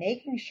up and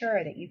making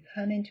sure that you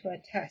come into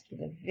a test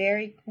with a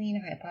very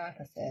clean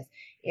hypothesis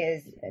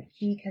is a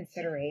key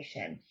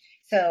consideration.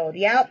 So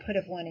the output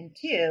of 1 and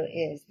 2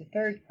 is the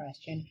third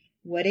question,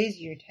 what is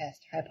your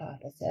test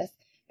hypothesis?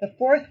 The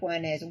fourth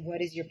one is,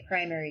 what is your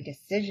primary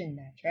decision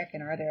metric,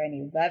 and are there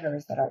any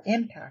levers that will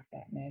impact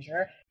that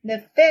measure?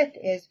 The fifth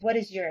is, what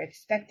is your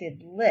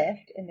expected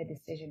lift in the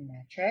decision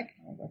metric,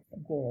 or what's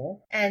the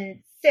goal?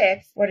 And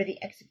 6, what are the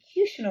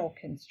executional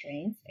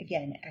constraints,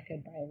 again,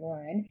 echoed by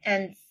Lauren?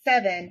 And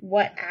 7,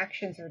 what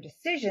actions or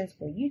decisions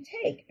will you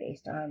take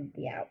based on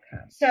the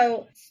outcome?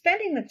 So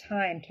spending the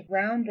time to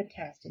ground the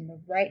test in the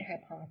right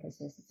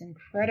hypothesis is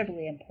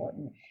incredibly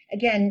important.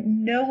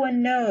 Again, no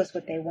one knows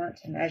what they want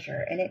to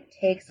measure, and it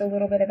takes a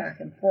little bit of back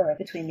and forth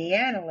between the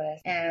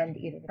analyst and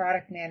either the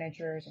product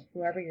managers or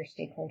whoever your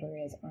stakeholder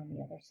is on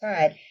the other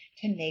side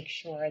to make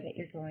sure that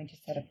you're going to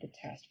set up the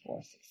test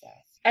for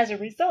success. As a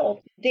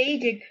result, they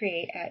did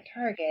create at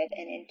Target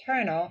an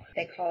internal,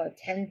 they call it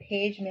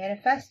 10-page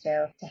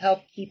manifesto to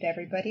help keep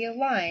everybody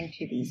aligned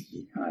to these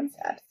key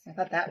concepts. I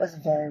thought that was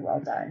very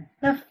well done.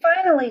 Now,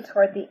 finally,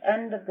 toward the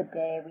end of the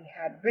day, we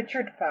had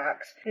Richard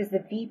Fox, who's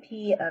the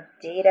VP of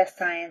Data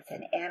Science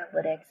and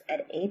Analytics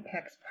at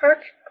Apex Park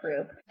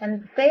Group,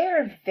 and they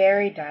are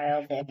very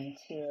dialed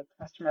into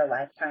customer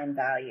lifetime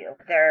value.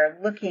 They're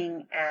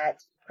looking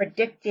at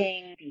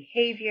predicting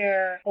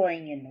behavior,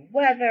 pulling in the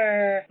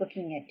weather,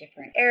 looking at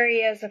different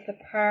areas of the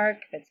park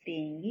that's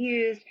being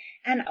used.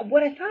 And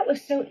what I thought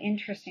was so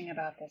interesting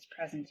about this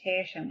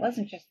presentation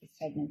wasn't just the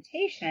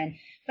segmentation,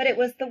 but it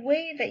was the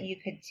way that you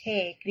could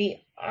take the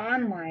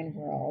online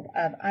world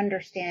of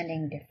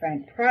understanding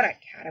different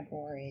product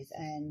categories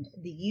and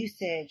the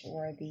usage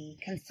or the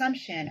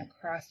consumption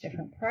across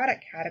different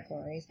product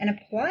categories and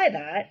apply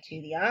that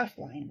to the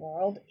offline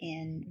world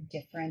in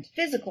different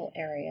physical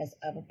areas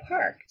of a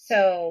park.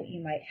 So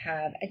you might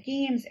have a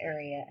games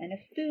area and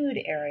a food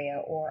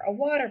area, or a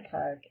water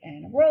park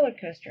and a roller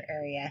coaster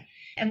area.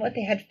 And what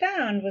they had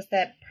found was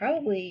that,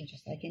 probably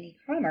just like in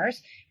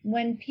e-commerce,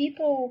 when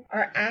people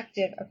are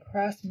active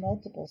across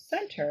multiple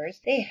centers,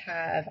 they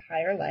have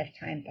higher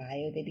lifetime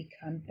value. They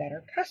become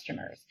better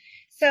customers.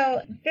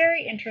 So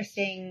very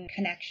interesting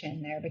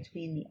connection there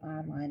between the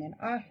online and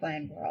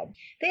offline world.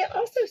 They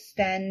also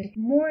spend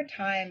more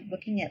time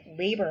looking at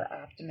labor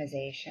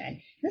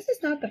optimization. This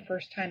is not the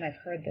first time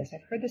I've heard this.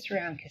 I've heard this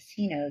around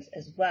casinos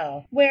as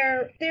well,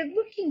 where they're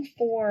looking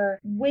for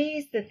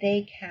ways that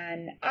they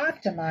can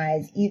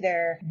optimize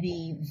either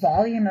the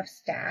volume of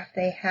staff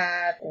they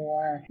have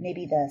or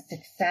maybe the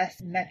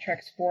success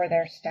metrics for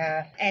their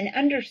staff, and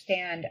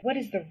understand what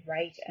is the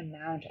right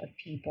amount of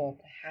people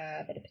to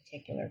have at a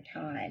particular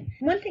time.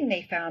 One thing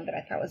they found that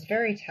I thought was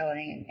very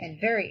telling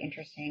and very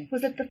interesting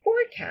was that the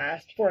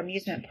forecast for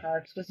amusement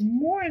parks was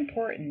more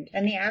important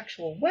than the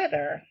actual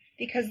weather,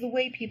 because the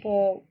way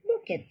people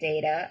look at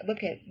data,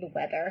 look at the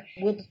weather,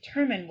 will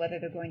determine whether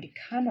they're going to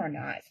come or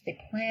not. So they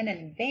plan in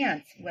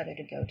advance whether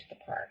to go to the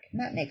park. And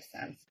that makes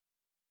sense.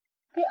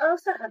 They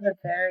also have a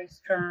very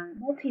strong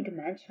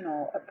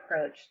multidimensional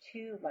approach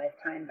to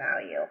lifetime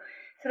value.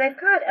 So they've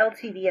got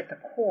LTV at the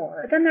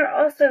core, but then they're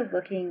also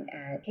looking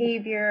at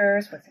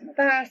behaviors, what's in the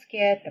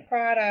basket, the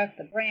product,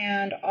 the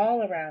brand,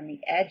 all around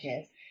the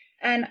edges.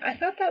 And I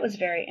thought that was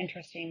very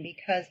interesting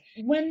because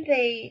when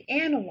they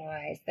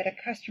analyze that a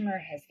customer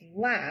has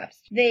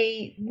lapsed,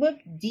 they look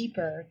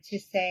deeper to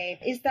say,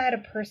 is that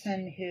a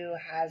person who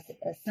has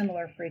a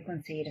similar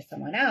frequency to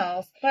someone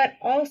else? But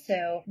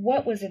also,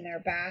 what was in their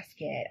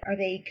basket? Are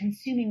they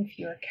consuming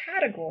fewer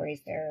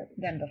categories there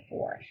than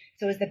before?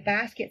 So is the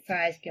basket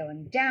size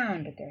going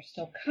down, but they're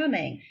still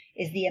coming?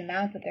 Is the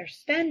amount that they're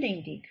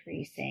spending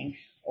decreasing?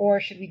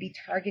 Or should we be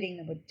targeting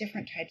them with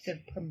different types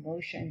of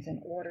promotions in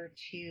order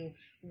to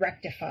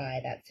rectify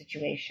that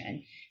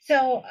situation?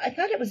 So I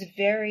thought it was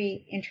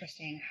very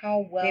interesting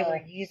how well they were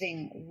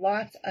using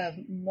lots of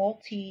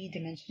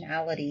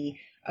multi-dimensionality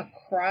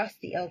across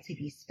the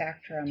LTV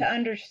spectrum to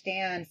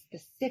understand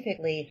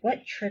specifically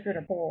what triggered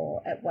a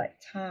pull at what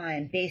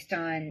time based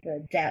on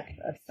the depth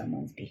of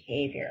someone's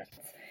behavior.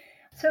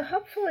 So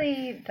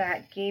hopefully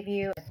that gave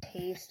you a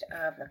taste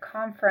of the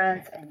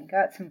conference and you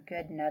got some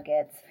good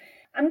nuggets.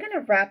 I'm going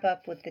to wrap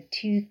up with the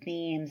two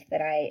themes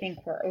that I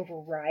think were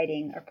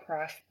overriding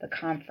across the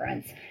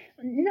conference.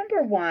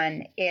 Number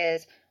one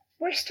is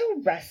we're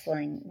still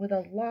wrestling with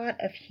a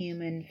lot of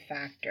human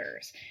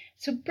factors.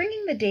 So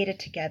bringing the data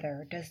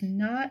together does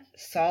not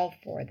solve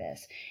for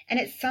this, and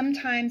it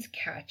sometimes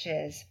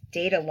catches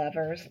data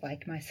lovers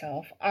like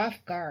myself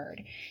off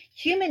guard.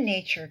 Human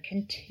nature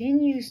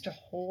continues to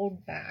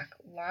hold back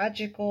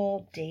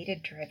logical,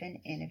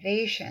 data-driven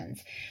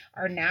innovations.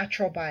 Our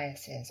natural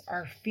biases,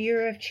 our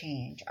fear of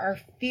change, our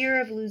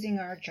fear of losing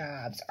our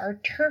jobs, our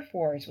turf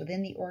wars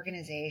within the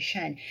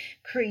organization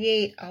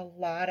create a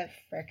lot of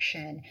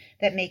friction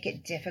that make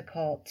it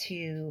difficult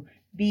to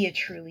be a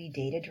truly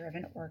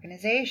data-driven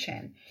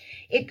organization.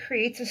 It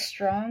creates a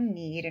strong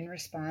need and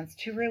response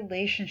to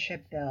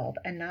relationship build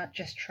and not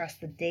just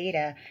trust the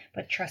data,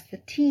 but trust the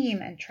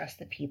team and trust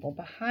the people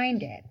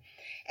behind it.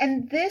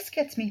 And this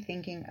gets me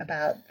thinking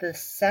about the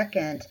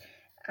second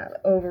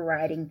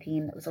overriding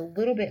theme that was a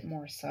little bit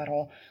more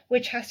subtle,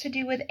 which has to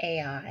do with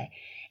AI.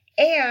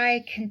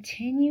 AI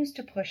continues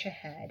to push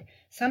ahead,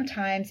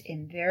 sometimes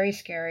in very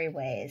scary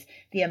ways.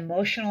 The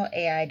emotional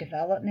AI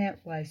development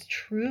was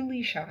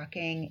truly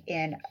shocking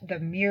in the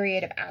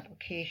myriad of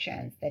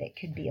applications that it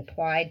could be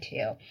applied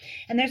to.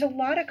 And there's a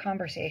lot of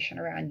conversation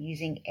around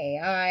using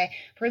AI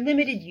for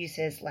limited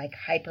uses like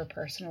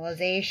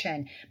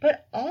hyper-personalization,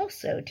 but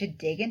also to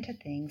dig into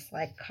things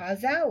like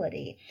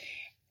causality.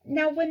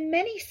 Now, when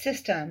many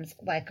systems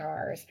like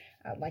ours,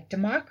 like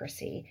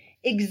democracy,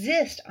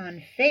 exist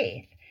on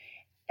faith,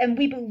 and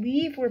we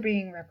believe we're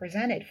being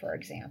represented, for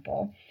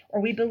example,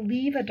 or we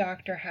believe a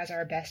doctor has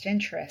our best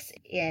interests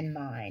in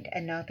mind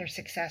and not their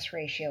success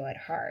ratio at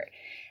heart,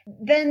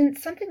 then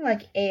something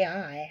like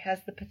AI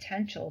has the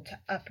potential to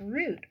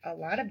uproot a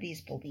lot of these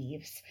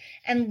beliefs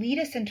and lead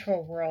us into a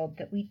world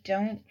that we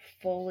don't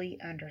fully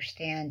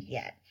understand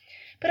yet.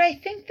 But I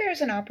think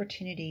there's an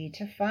opportunity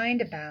to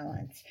find a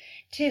balance,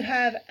 to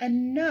have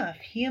enough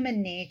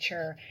human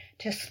nature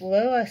to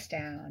slow us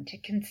down, to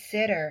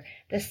consider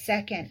the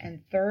second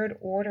and third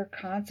order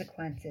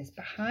consequences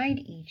behind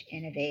each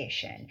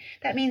innovation.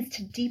 That means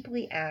to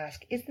deeply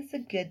ask, is this a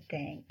good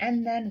thing?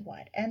 And then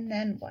what? And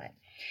then what?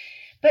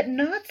 But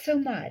not so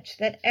much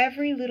that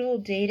every little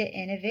data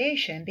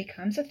innovation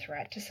becomes a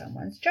threat to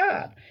someone's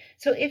job.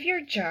 So if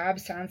your job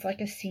sounds like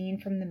a scene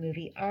from the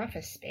movie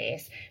Office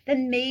Space,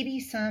 then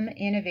maybe some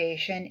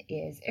innovation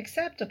is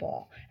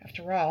acceptable.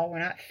 After all, we're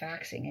not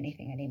faxing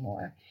anything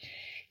anymore.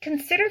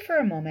 Consider for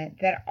a moment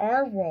that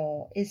our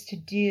role is to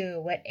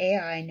do what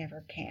AI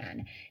never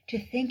can, to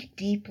think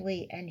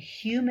deeply and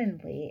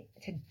humanly,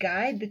 to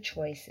guide the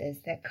choices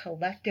that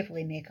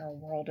collectively make our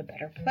world a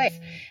better place.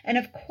 And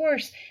of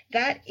course,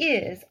 that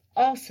is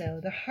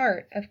also the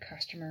heart of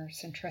customer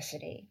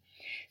centricity.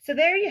 So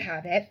there you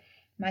have it,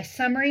 my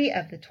summary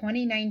of the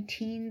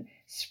 2019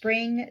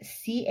 Spring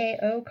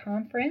CAO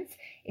Conference.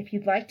 If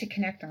you'd like to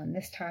connect on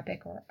this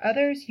topic or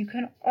others, you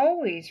can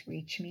always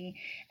reach me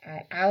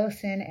at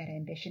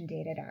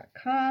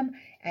Allison@ambitiondata.com,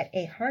 at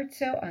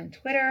ahartso on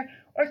Twitter,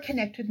 or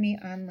connect with me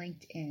on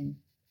LinkedIn.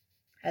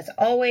 As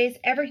always,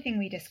 everything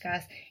we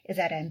discuss is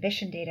at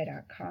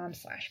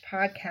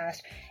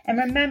ambitiondata.com/podcast. And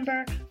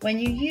remember, when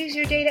you use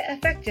your data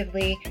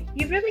effectively,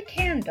 you really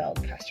can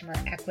build customer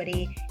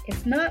equity.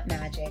 It's not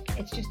magic.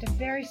 It's just a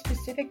very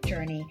specific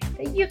journey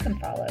that you can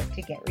follow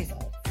to get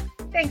results.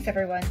 Thanks,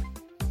 everyone.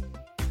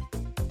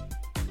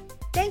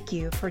 Thank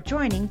you for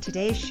joining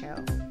today's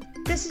show.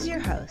 This is your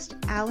host,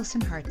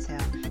 Allison Hartso,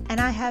 and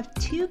I have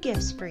two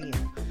gifts for you.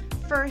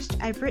 First,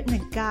 I've written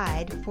a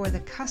guide for the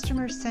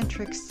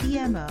customer-centric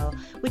CMO,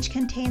 which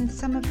contains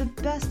some of the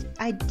best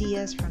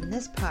ideas from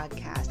this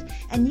podcast,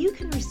 and you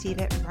can receive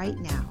it right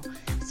now.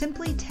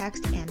 Simply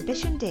text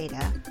Ambition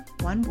Data,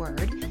 one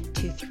word,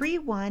 to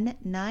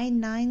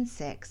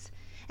 31996.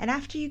 And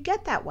after you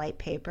get that white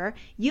paper,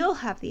 you'll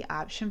have the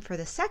option for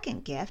the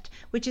second gift,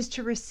 which is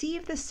to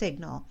receive the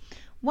signal.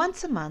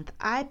 Once a month,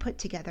 I put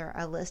together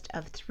a list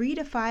of 3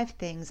 to 5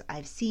 things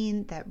I've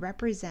seen that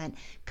represent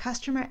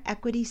customer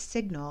equity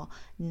signal,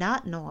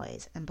 not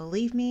noise. And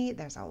believe me,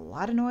 there's a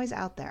lot of noise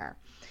out there.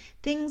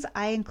 Things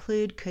I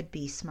include could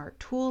be smart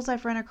tools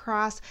I've run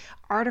across,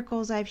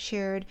 articles I've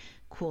shared,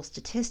 cool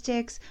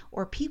statistics,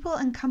 or people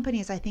and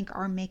companies I think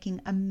are making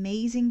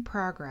amazing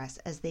progress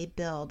as they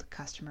build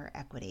customer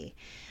equity.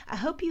 I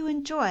hope you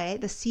enjoy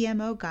the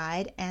CMO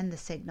Guide and the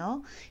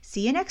Signal.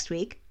 See you next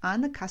week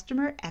on the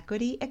Customer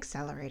Equity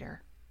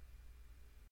Accelerator.